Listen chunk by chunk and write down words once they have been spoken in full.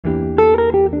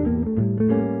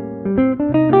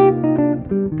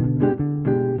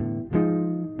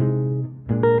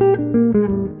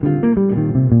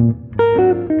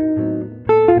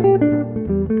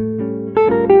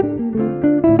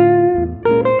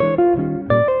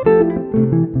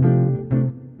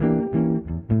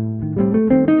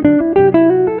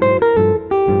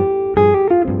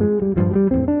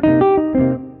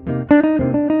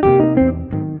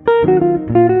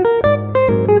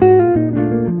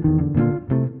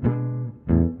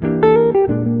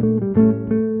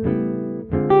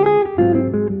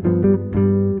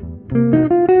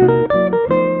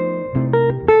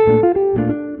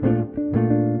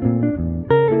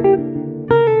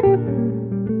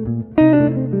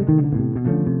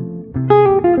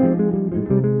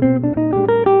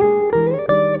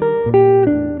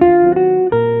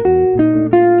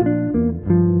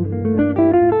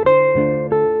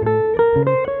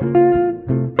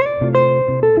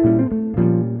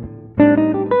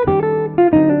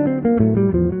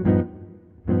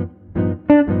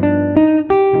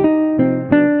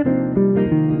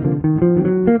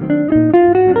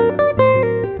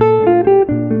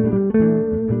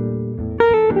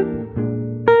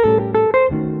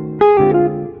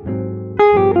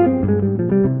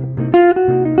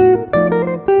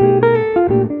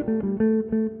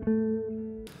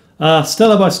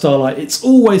Stella by Starlight. It's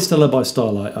always Stella by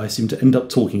Starlight I seem to end up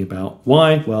talking about.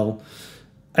 Why? Well,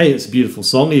 A, it's a beautiful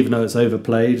song, even though it's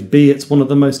overplayed. B, it's one of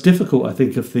the most difficult, I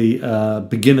think, of the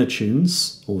beginner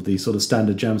tunes, or the sort of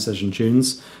standard jam session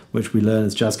tunes, which we learn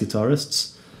as jazz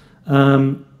guitarists.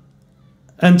 And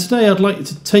today I'd like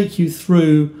to take you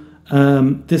through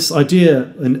this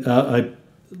idea,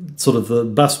 sort of the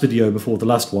last video before the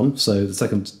last one, so the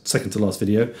second to last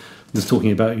video, was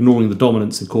talking about ignoring the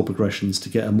dominance in chord progressions to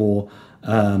get a more,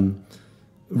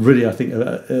 really I think,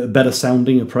 a better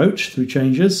sounding approach through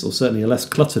changes, or certainly a less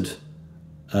cluttered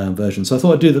version. So I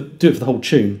thought I'd do it for the whole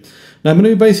tune. Now I'm going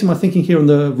to be basing my thinking here on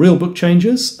the real book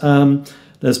changes.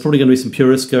 There's probably going to be some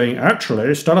purists going,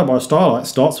 actually, Stella by Starlight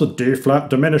starts with D flat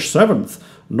diminished seventh,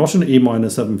 not an E minor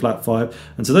 7 flat 5.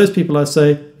 And to those people I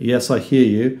say, yes, I hear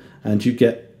you, and you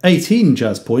get 18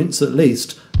 jazz points at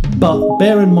least, but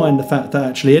bear in mind the fact that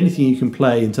actually anything you can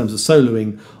play in terms of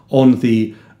soloing on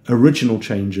the original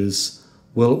changes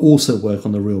will also work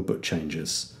on the real book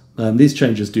changes. These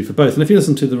changes do for both. And if you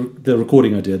listen to the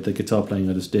recording I did, the guitar playing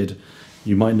I just did,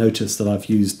 you might notice that I've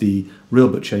used the real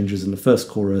book changes in the first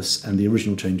chorus and the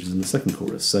original changes in the second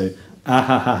chorus. So,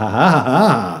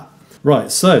 ah-ha-ha-ha-ha-ha-ha. Right,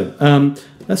 so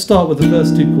let's start with the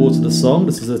first two chords of the song.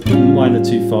 This is a minor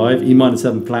 2-5, E minor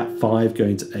 7 flat 5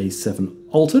 going to A7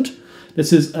 altered.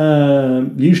 This is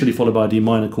usually followed by a D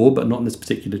minor chord, but not in this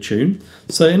particular tune.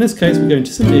 So in this case, we're going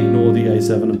to simply ignore the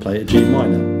A7 and play a G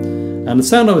minor. And the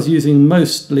sound I was using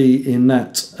mostly in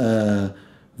that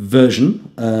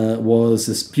version was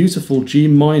this beautiful G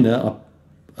minor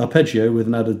arpeggio with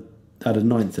an added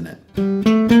ninth in it.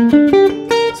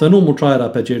 So a normal triad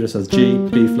arpeggio just has G,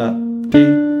 B flat, D,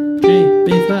 G,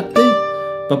 B flat, D.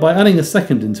 But by adding a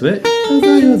second into it,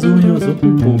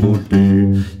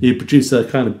 you produce a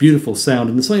kind of beautiful sound.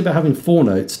 And there's something about having 4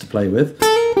 notes to play with,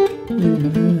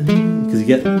 because you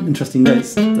get interesting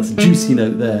notes. That's a juicy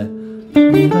note there.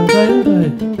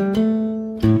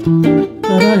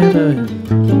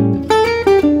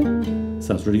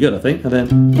 Sounds really good, I think. And then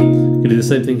you can do the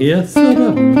same thing here.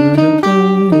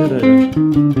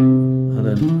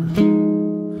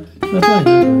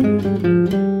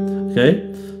 Okay,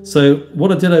 so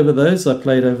what I did over those, I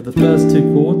played over the first two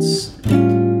chords.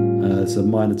 So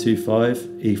minor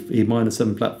 2-5, E minor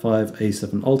 7 flat 5,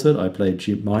 A7 altered. I played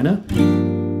G minor.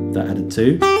 That added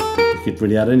 2. You could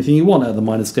really add anything you want out of the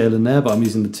minor scale in there, but I'm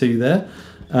using the 2 there.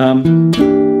 And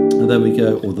then we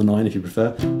go, or the 9 if you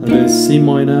prefer. And then C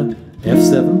minor,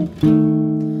 F7.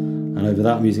 And over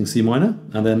that I'm using C minor.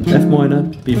 And then F minor,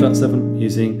 B flat 7,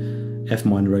 using F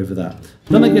minor over that.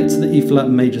 Then I get to the E flat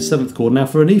major 7th chord. Now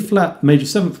for an E flat major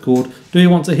 7th chord, do we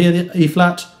want to hear the E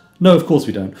flat? No, of course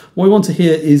we don't. What we want to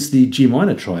hear is the G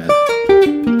minor triad.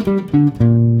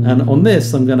 And on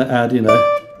this I'm going to add, you know, a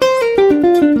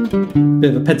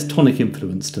bit of a pentatonic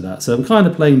influence to that. So I'm kind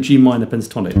of playing G minor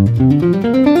pentatonic,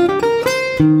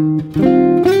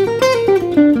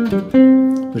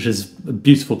 which is a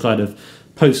beautiful kind of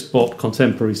post-bop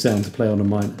contemporary sound to play on a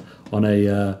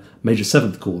major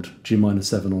 7th chord, G minor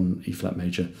 7 on E flat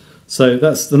major. So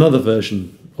that's another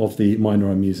version of the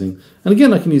minor I'm using. And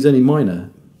again, I can use any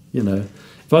minor, you know.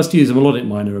 If I was to use a melodic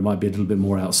minor, it might be a little bit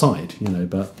more outside, you know,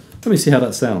 but let me see how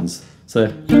that sounds.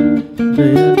 So,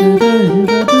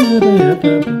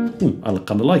 I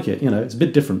kind of like it, you know, it's a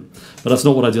bit different, but that's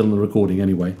not what I did on the recording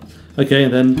anyway. Okay,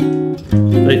 and then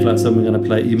A flat 7, we're going to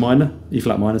play E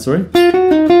flat minor, sorry.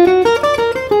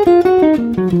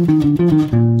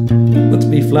 But to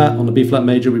B flat, on the B flat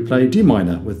major, we play D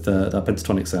minor with that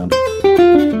pentatonic sound.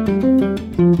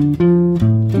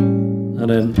 And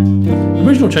then the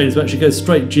original changes actually go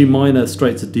straight G minor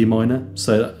straight to D minor.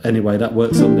 So anyway, that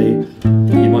works on the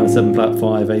E minor 7 flat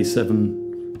 5,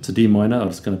 A7 to D minor. I'm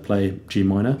just going to play G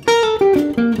minor.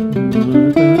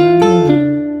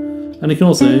 And you can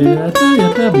also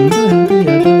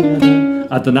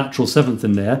add the natural 7th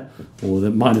in there, or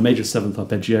the minor major 7th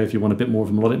arpeggio if you want a bit more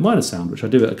of a melodic minor sound, which I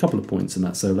do at a couple of points in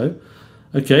that solo.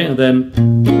 Okay, and then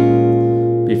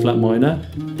B flat minor.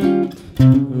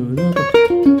 And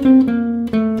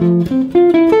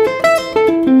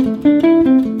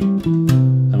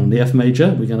on the F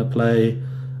major, we're going to play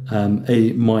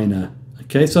A minor.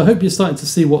 Okay, so I hope you're starting to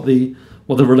see what the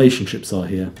relationships are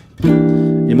here.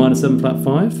 E minor 7 flat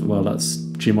 5, well that's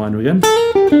G minor again.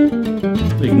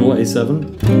 Ignore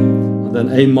A7. And then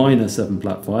A minor 7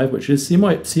 flat 5, which is C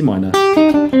minor.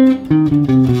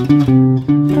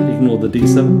 Ignore the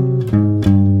D7.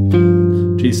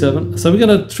 G7. So we're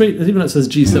going to treat, even though it says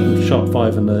G7 sharp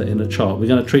 5 in the chart, we're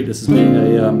going to treat this as being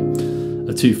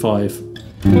a 2-5.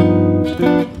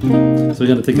 So we're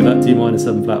going to think of that D minor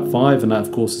 7 flat 5, and that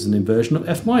of course is an inversion of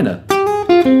F minor.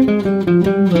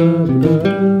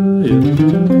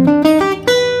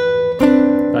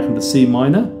 Back into C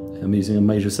minor. I'm using a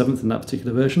major 7th in that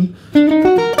particular version.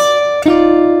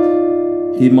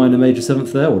 E minor major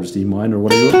 7th there, or just E minor, or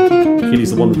whatever you want. You can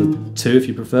use the one with the 2 if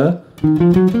you prefer.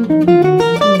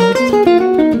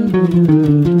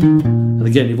 And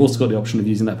again, you've also got the option of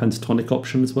using that pentatonic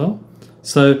option as well.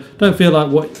 So don't feel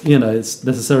like it's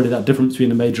necessarily that difference between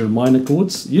the major and minor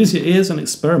chords. Use your ears and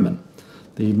experiment.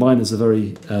 The minors are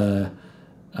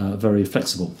very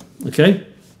flexible. Okay,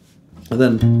 and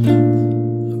then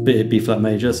a bit of B flat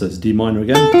major, so it's D minor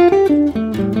again.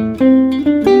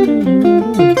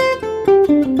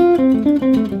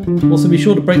 Also, be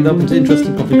sure to break that up into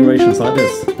interesting configurations like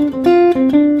this.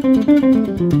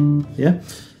 Yeah.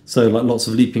 So like lots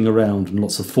of leaping around and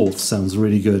lots of fourths sounds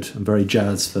really good and very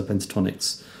jazz for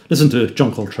pentatonics. Listen to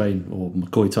John Coltrane or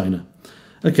McCoy Tyner.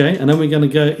 Okay, and then we're going to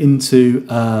go into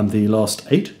the last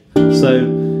 8. So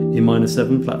E minor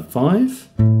 7 flat 5,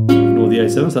 ignore the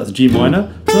A7, so that's a G minor.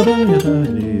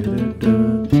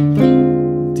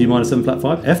 D minor 7 flat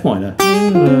 5, F minor.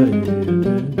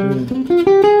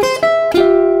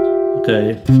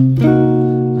 Okay,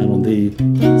 and on the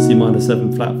C minor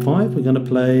 7 flat 5 we're going to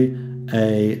play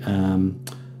a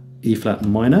E flat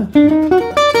minor, and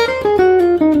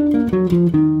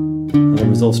then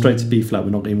resolve straight to B flat.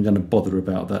 We're not even going to bother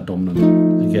about that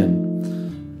dominant again.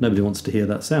 Nobody wants to hear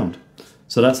that sound.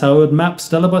 So that's how I would map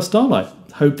Stella by Starlight.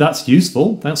 Hope that's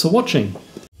useful. Thanks for watching.